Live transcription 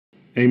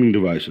Aiming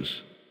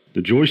devices.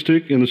 The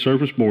joystick and the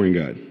surface boring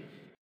guide.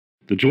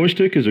 The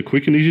joystick is a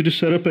quick and easy to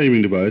set up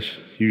aiming device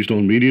used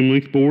on medium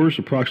length bores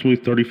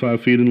approximately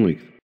 35 feet in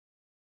length.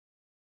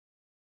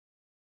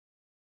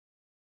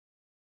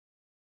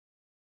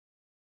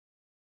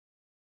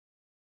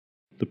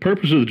 The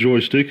purpose of the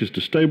joystick is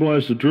to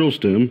stabilize the drill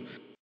stem,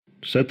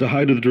 set the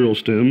height of the drill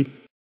stem,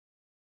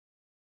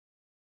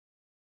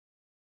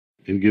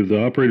 and give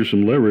the operator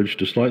some leverage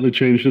to slightly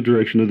change the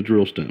direction of the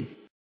drill stem.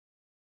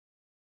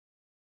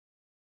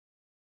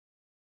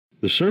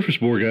 The surface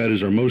bore guide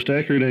is our most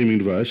accurate aiming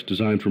device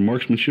designed for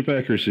marksmanship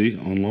accuracy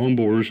on long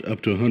bores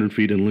up to 100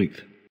 feet in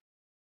length.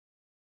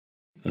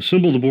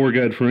 Assemble the bore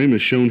guide frame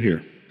as shown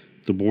here.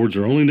 The boards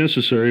are only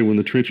necessary when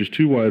the trench is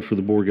too wide for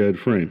the bore guide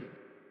frame,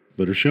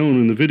 but are shown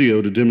in the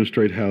video to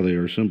demonstrate how they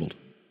are assembled.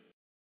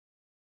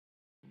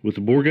 With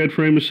the bore guide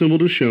frame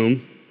assembled as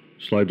shown,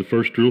 slide the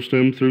first drill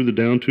stem through the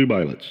down tube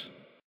eyelets.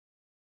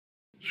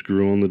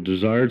 Screw on the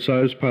desired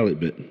size pilot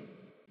bit.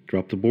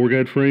 Drop the bore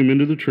guide frame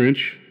into the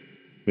trench.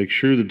 Make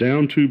sure the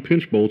down tube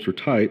pinch bolts are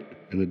tight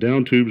and the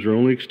down tubes are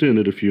only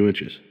extended a few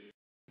inches.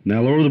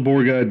 Now lower the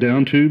bore guide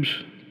down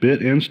tubes,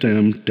 bit and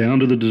stem down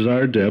to the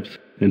desired depth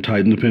and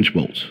tighten the pinch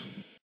bolts.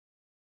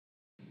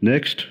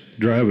 Next,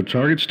 drive a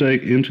target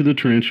stake into the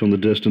trench on the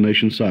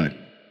destination side.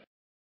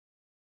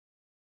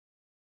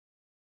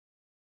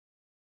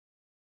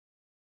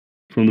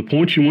 From the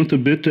point you want the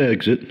bit to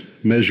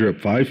exit, measure up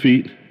 5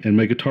 feet and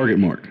make a target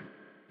mark.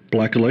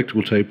 Black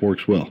electrical tape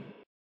works well.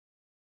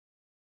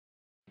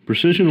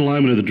 Precision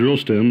alignment of the drill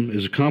stem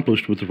is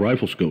accomplished with the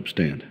rifle scope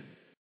stand.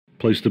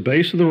 Place the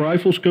base of the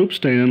rifle scope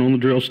stand on the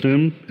drill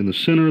stem in the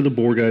center of the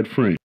bore guide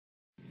frame.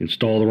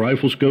 Install the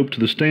rifle scope to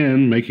the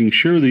stand, making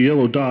sure the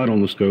yellow dot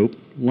on the scope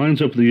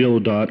lines up with the yellow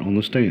dot on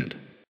the stand.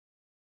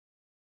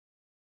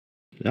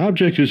 The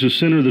object is to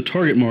center the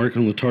target mark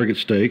on the target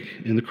stake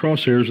in the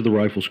crosshairs of the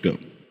rifle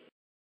scope.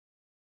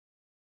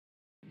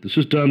 This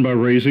is done by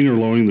raising or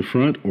lowering the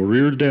front or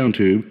rear down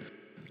tube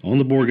on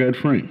the bore guide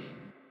frame.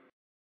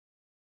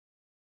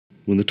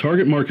 When the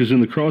target mark is in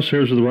the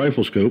crosshairs of the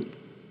rifle scope,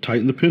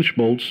 tighten the pinch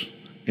bolts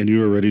and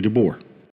you are ready to bore.